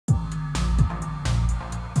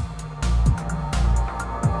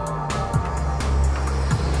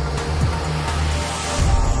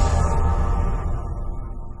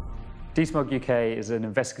DeSmog UK is an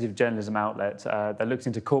investigative journalism outlet that looks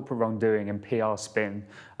into corporate wrongdoing and PR spin,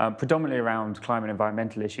 predominantly around climate and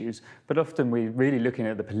environmental issues, but often we're really looking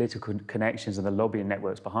at the political connections and the lobbying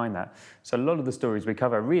networks behind that. So a lot of the stories we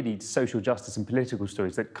cover are really social justice and political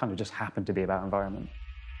stories that kind of just happen to be about environment.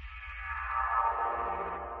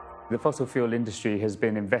 The fossil fuel industry has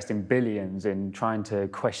been investing billions in trying to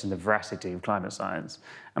question the veracity of climate science.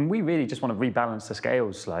 And we really just want to rebalance the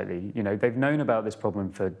scales slightly. You know, they've known about this problem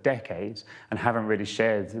for decades and haven't really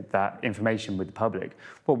shared that information with the public.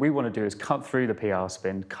 What we want to do is cut through the PR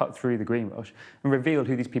spin, cut through the greenwash, and reveal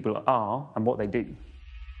who these people are and what they do.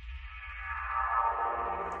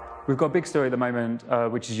 We've got a big story at the moment,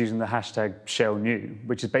 which is using the hashtag #ShellKnew,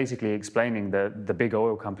 which is basically explaining that the big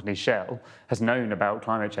oil company Shell has known about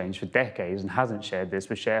climate change for decades and hasn't shared this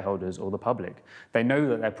with shareholders or the public. They know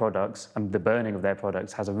that their products and the burning of their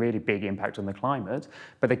products has a really big impact on the climate,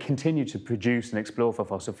 but they continue to produce and explore for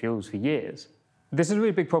fossil fuels for years. This is a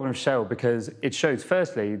really big problem for Shell because it shows,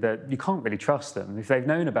 firstly, that you can't really trust them. If they've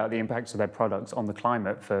known about the impacts of their products on the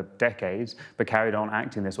climate for decades, but carried on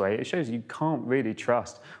acting this way, it shows you can't really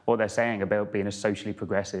trust what they're saying about being a socially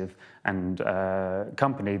progressive and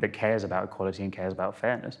company that cares about equality and cares about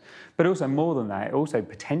fairness. But also, more than that, it also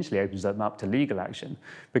potentially opens them up to legal action,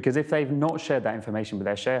 because if they've not shared that information with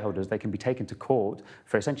their shareholders, they can be taken to court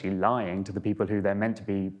for essentially lying to the people who they're meant to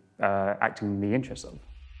be acting in the interests of.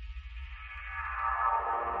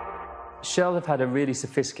 Shell have had a really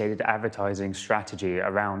sophisticated advertising strategy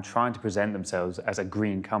around trying to present themselves as a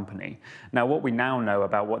green company. Now, what we now know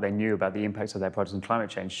about what they knew about the impacts of their products on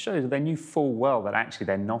climate change shows that they knew full well that actually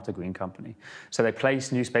they're not a green company. So they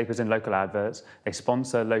place newspapers in local adverts, they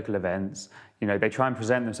sponsor local events, they try and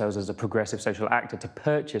present themselves as a progressive social actor to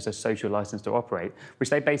purchase a social license to operate,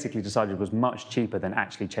 which they basically decided was much cheaper than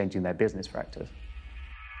actually changing their business practice.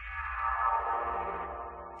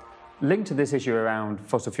 Linked to this issue around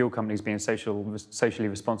fossil fuel companies being socially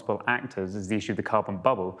responsible actors is the issue of the carbon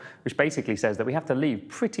bubble, which basically says that we have to leave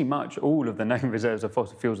pretty much all of the known reserves of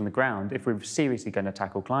fossil fuels on the ground if we're seriously going to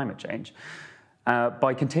tackle climate change.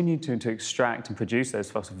 By continuing to extract and produce those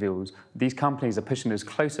fossil fuels, these companies are pushing us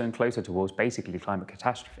closer and closer towards basically climate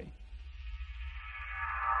catastrophe.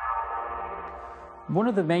 One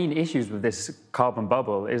of the main issues with this carbon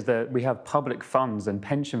bubble is that we have public funds and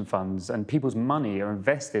pension funds and people's money are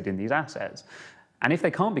invested in these assets. And if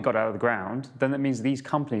they can't be got out of the ground, then that means these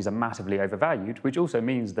companies are massively overvalued, which also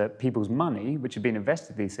means that people's money, which have been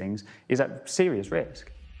invested in these things, is at serious risk.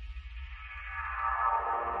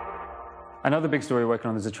 Another big story we're working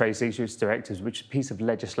on is the Trade Secrets Directives, which is a piece of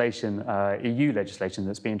legislation, EU legislation,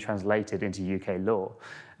 that's being translated into UK law.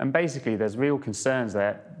 And basically, there's real concerns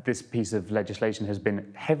that this piece of legislation has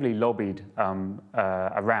been heavily lobbied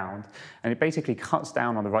around, and it basically cuts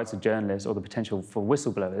down on the rights of journalists or the potential for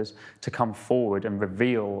whistleblowers to come forward and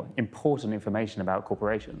reveal important information about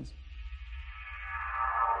corporations.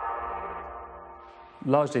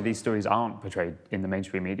 Largely, these stories aren't portrayed in the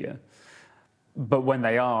mainstream media. But when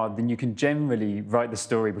they are, then you can generally write the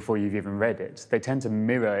story before you've even read it. They tend to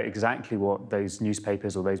mirror exactly what those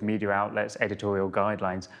newspapers or those media outlets' editorial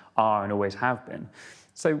guidelines are and always have been.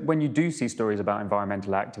 So when you do see stories about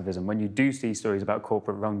environmental activism, when you do see stories about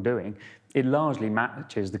corporate wrongdoing, it largely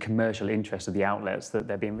matches the commercial interests of the outlets that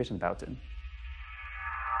they're being written about in.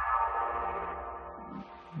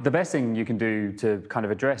 The best thing you can do to kind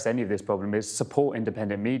of address any of this problem is support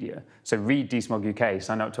independent media. So read DeSmog UK,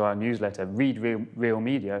 sign up to our newsletter, read Real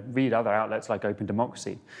Media, read other outlets like Open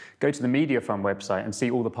Democracy. Go to the Media Fund website and see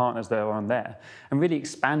all the partners that are on there, and really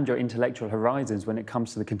expand your intellectual horizons when it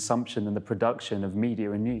comes to the consumption and the production of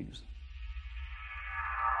media and news.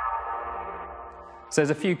 So there's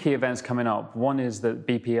a few key events coming up. One is that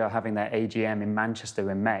BP are having their AGM in Manchester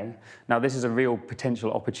in May. Now, this is a real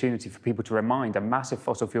potential opportunity for people to remind a massive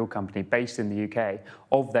fossil fuel company based in the UK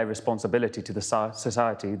of their responsibility to the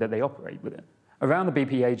society that they operate within. Around the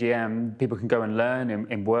BP AGM, people can go and learn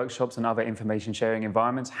in workshops and other information sharing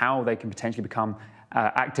environments how they can potentially become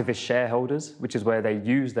activist shareholders, which is where they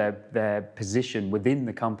use their position within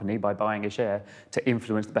the company by buying a share to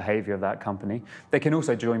influence the behaviour of that company. They can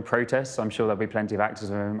also join protests. I'm sure there'll be plenty of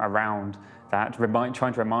activism around that,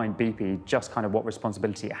 trying to remind BP just kind of what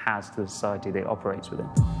responsibility it has to the society that it operates within.